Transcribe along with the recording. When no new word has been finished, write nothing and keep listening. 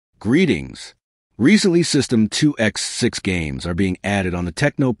Greetings! Recently, System 2X6 games are being added on the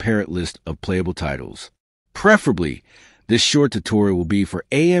TeknoParrot list of playable titles. Preferably, this short tutorial will be for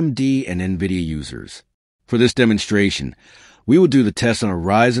AMD and NVIDIA users. For this demonstration, we will do the test on a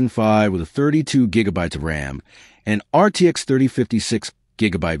Ryzen 5 with a 32 GB of RAM and RTX 3056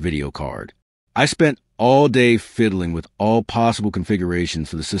 GB video card. I spent all day fiddling with all possible configurations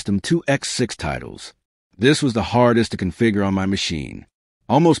for the System 2X6 titles. This was the hardest to configure on my machine.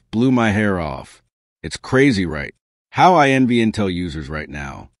 Almost blew my hair off. It's crazy, right? How I envy Intel users right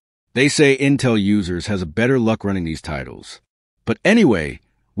now. They say Intel users has a better luck running these titles. But anyway,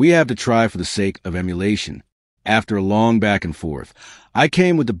 we have to try for the sake of emulation. After a long back and forth, I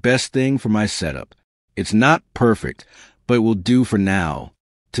came with the best thing for my setup. It's not perfect, but it will do for now.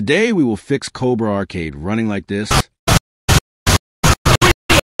 Today we will fix Cobra Arcade running like this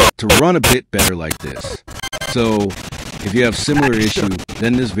to run a bit better like this. So, if you have similar issue,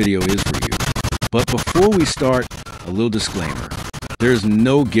 then this video is for you. But before we start, a little disclaimer. There is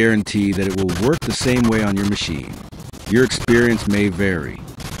no guarantee that it will work the same way on your machine. Your experience may vary.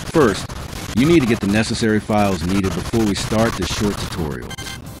 First, you need to get the necessary files needed before we start this short tutorial.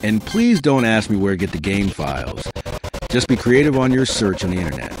 And please don't ask me where to get the game files. Just be creative on your search on the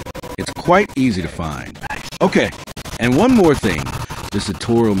internet. It's quite easy to find. Okay, and one more thing. This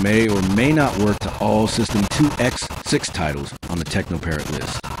tutorial may or may not work to all System 2X6 titles on the TeknoParrot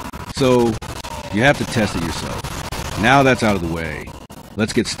list. So, you have to test it yourself. Now that's out of the way,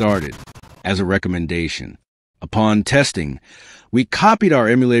 let's get started. As a recommendation, upon testing, we copied our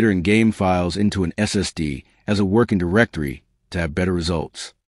emulator and game files into an SSD as a working directory to have better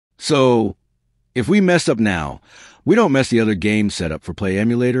results. So, if we mess up now, we don't mess the other game setup for Play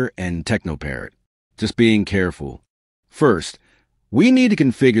Emulator and TeknoParrot. Just being careful. First, we need to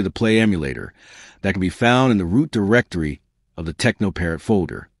configure the Play Emulator that can be found in the root directory of the TeknoParrot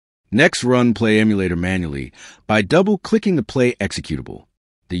folder. Next, run Play Emulator manually by double-clicking the Play executable.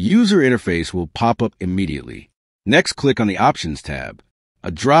 The user interface will pop up immediately. Next, click on the Options tab.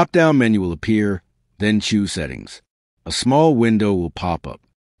 A drop-down menu will appear, then choose Settings. A small window will pop up.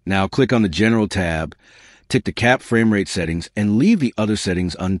 Now click on the General tab, tick the cap frame rate settings, and leave the other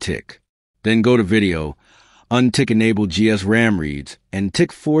settings unticked. Then go to Video, untick Enable GS RAM reads, and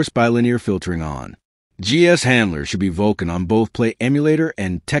tick Force Bilinear Filtering on. GS Handler should be Vulkan on both Play Emulator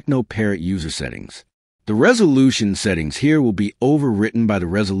and TeknoParrot user settings. The resolution settings here will be overwritten by the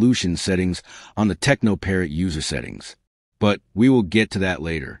resolution settings on the TeknoParrot user settings. But we will get to that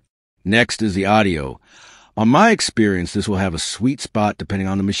later. Next is the audio. On my experience, this will have a sweet spot depending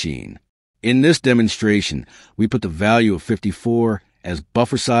on the machine. In this demonstration, we put the value of 54 as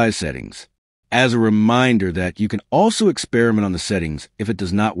buffer size settings. As a reminder that you can also experiment on the settings if it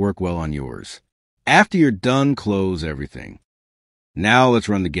does not work well on yours. After you're done, close everything. Now let's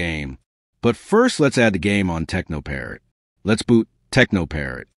run the game. But first, let's add the game on TeknoParrot. Let's boot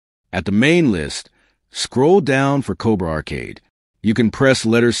TeknoParrot. At the main list, scroll down for Cobra Arcade. You can press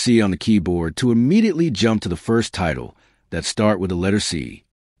letter C on the keyboard to immediately jump to the first title that start with the letter C.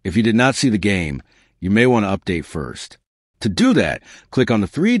 If you did not see the game, you may want to update first. To do that, click on the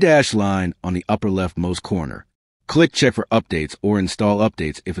 3- line on the upper leftmost corner. Click Check for Updates or Install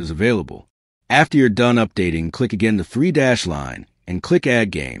Updates if it's available. After you're done updating, click again the 3- line and click Add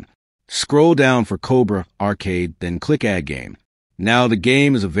Game. Scroll down for Cobra Arcade, then click Add Game. Now the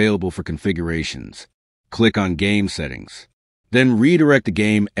game is available for configurations. Click on Game Settings. Then redirect the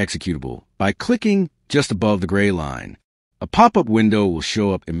game executable by clicking just above the gray line. A pop-up window will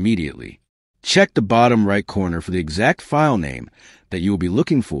show up immediately. Check the bottom right corner for the exact file name that you will be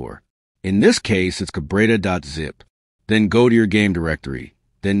looking for. In this case, it's Cobra.zip. Then go to your game directory.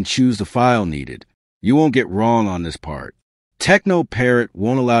 Then choose the file needed. You won't get wrong on this part. TeknoParrot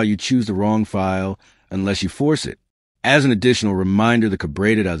won't allow you choose the wrong file unless you force it. As an additional reminder, the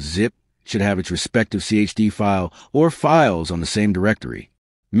Cobra.zip should have its respective CHD file or files on the same directory.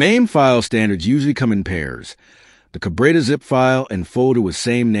 MAME file standards usually come in pairs. The Cobra.zip file and folder with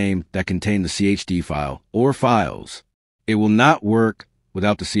same name that contain the CHD file or files. It will not work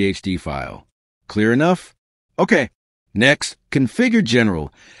without the CHD file. Clear enough? Okay. Next, configure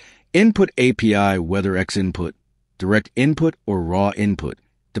General. Input API, whether X input, direct input, or raw input,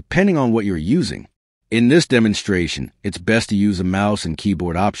 depending on what you're using. In this demonstration, it's best to use a mouse and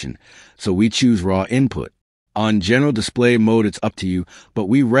keyboard option, so we choose raw input. On general display mode, it's up to you, but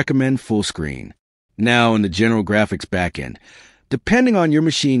we recommend full screen. Now in the general graphics backend, depending on your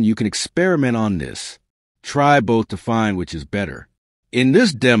machine, you can experiment on this. Try both to find which is better. In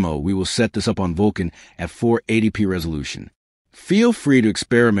this demo, we will set this up on Vulkan at 480p resolution. Feel free to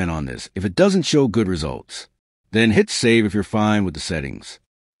experiment on this if it doesn't show good results. Then hit save if you're fine with the settings.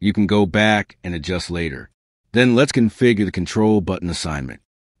 You can go back and adjust later. Then let's configure the control button assignment.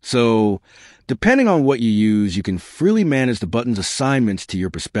 So, depending on what you use, you can freely manage the button's assignments to your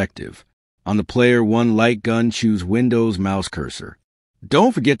perspective. On the Player 1 light gun, choose Windows mouse cursor.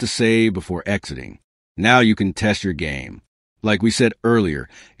 Don't forget to save before exiting. Now you can test your game. Like we said earlier,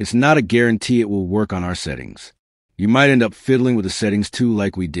 it's not a guarantee it will work on our settings. You might end up fiddling with the settings too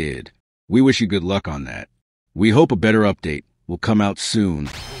like we did. We wish you good luck on that. We hope a better update will come out soon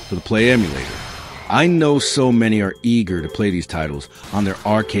for the Play emulator. I know so many are eager to play these titles on their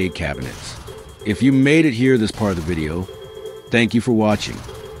arcade cabinets. If you made it here this part of the video, thank you for watching.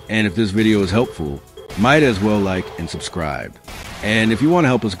 And if this video is helpful, might as well like and subscribe. And if you want to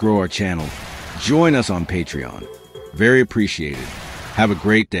help us grow our channel, join us on Patreon. Very appreciated. Have a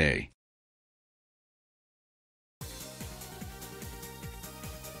great day.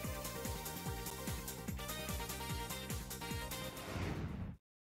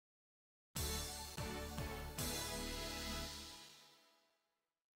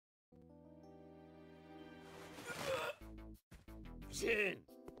 Jane,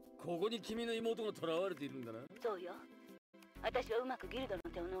 ここに君の妹が囚われているんだな。そうよ。私はうまくギルドの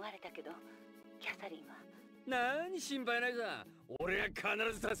手を逃れたけど、キャサリンは。何心配ないさ。俺が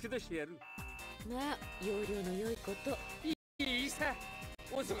必ず助け出してやる。まあ、容量の良いこと。いいさ。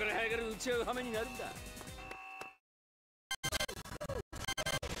遅かれ早かれ打ち合う羽目になるんだ。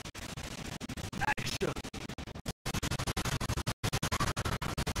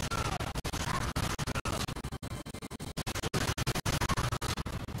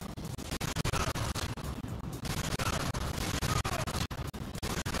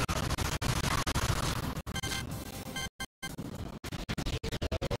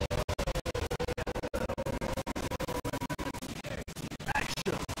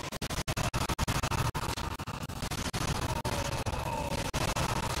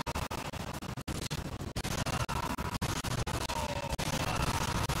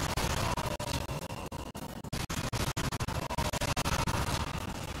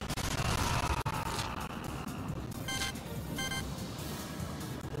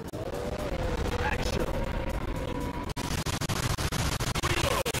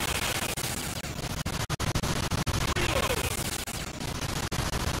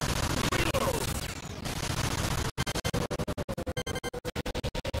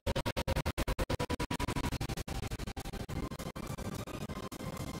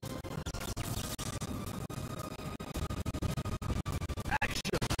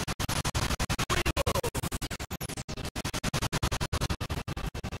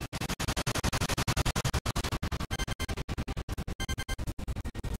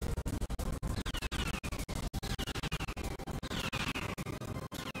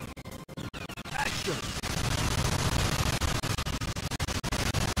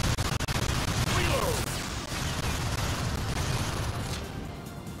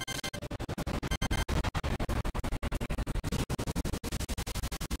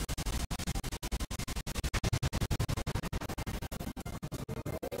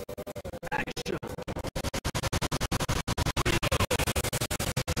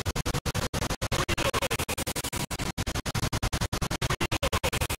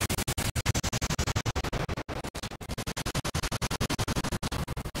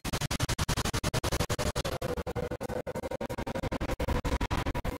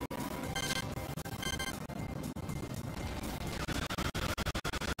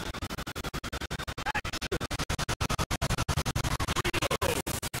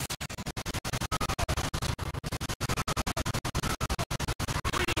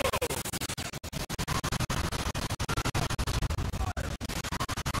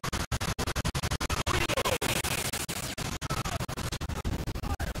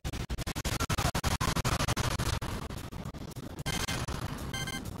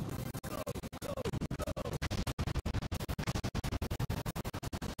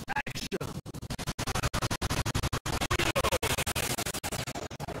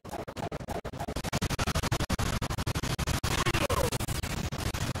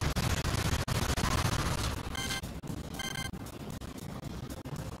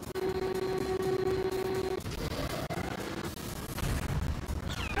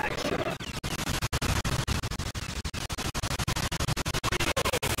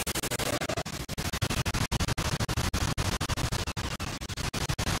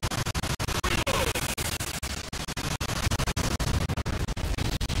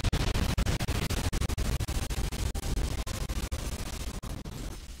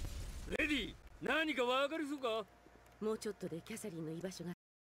何かわかりそうか？もうちょっとでキャサリンの居場所が